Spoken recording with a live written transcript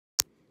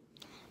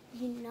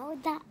You know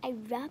that I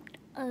rapped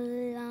a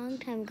long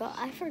time ago.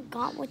 I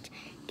forgot which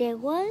day it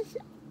was,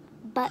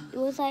 but it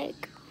was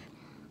like,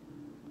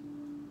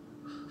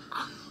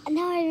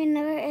 now I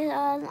remember it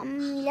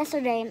was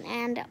yesterday,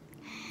 and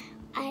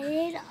I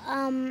did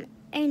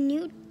a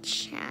new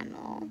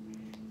channel.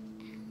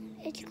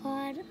 It's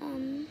called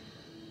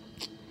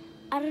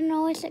I don't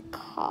know what's it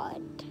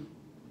called.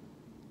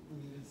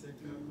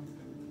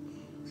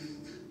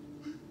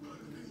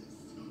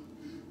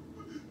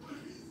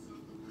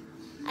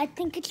 I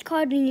think it's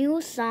called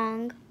New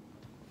Song.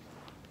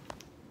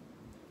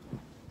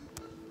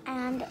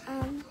 And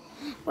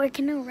we're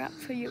gonna rap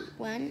for you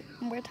one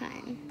more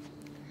time.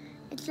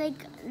 It's like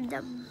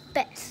the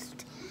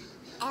best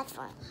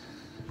ever.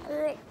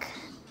 Like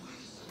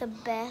the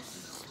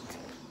best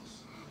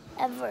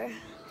ever.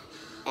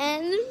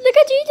 And look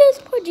at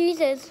Jesus, poor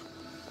Jesus.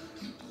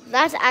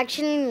 That's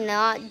actually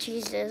not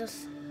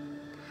Jesus.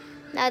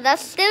 No,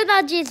 that's still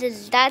not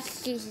Jesus.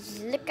 That's Jesus.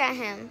 Look at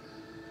him.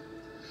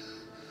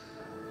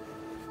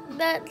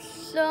 That's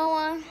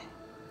so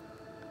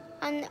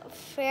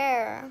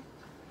unfair.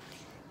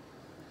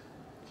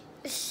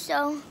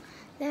 So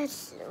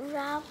let's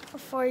rap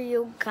for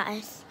you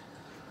guys.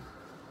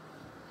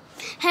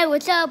 Hey,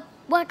 what's up?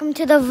 Welcome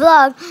to the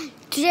vlog.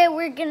 Today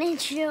we're gonna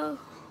show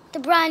the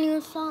brand new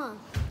song.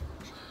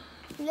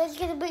 Let's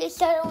get the beat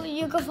started.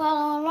 You can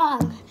follow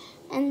along.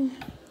 And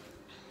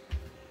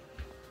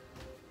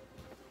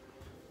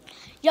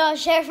y'all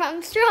share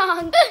from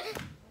strong.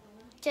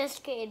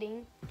 Just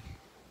kidding.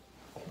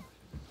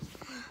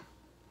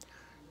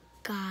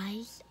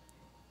 Guys,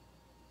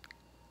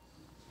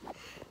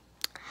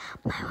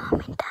 my mom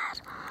and dad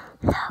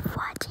love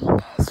watching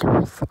this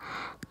with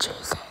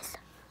Jesus.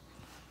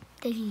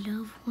 They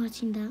love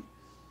watching that.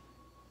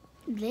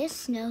 This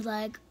smells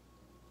like,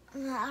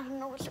 I don't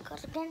know what's it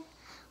called again.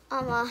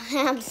 A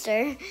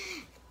hamster.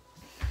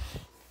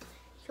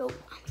 So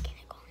I'm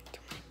gonna go into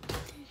my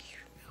brother's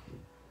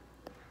room.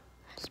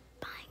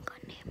 Spying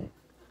on him.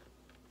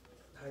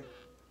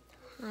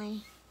 Hi.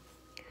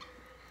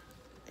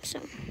 So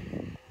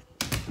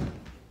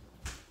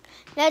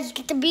let's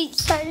get the beat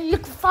started. You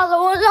can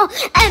follow along.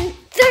 And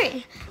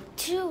 3,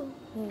 2,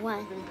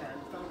 1.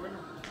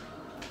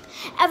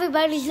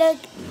 Everybody's look.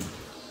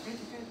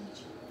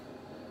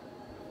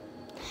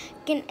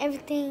 And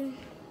everything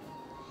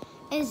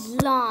is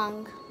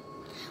long.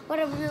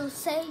 Whatever you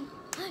say,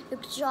 you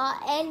can draw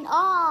and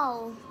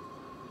all.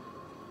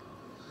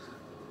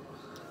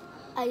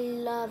 I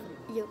love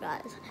you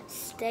guys.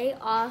 Stay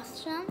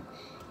awesome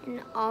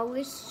and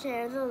always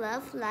share the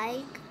love,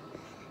 like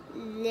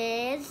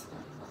Liz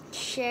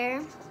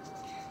share,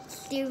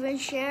 Steven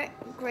share,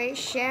 Grace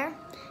share,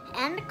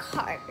 and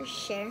Carter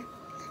share.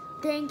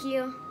 Thank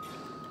you.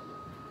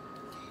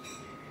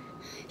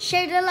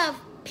 Share the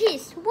love.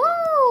 Peace.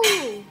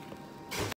 Woo!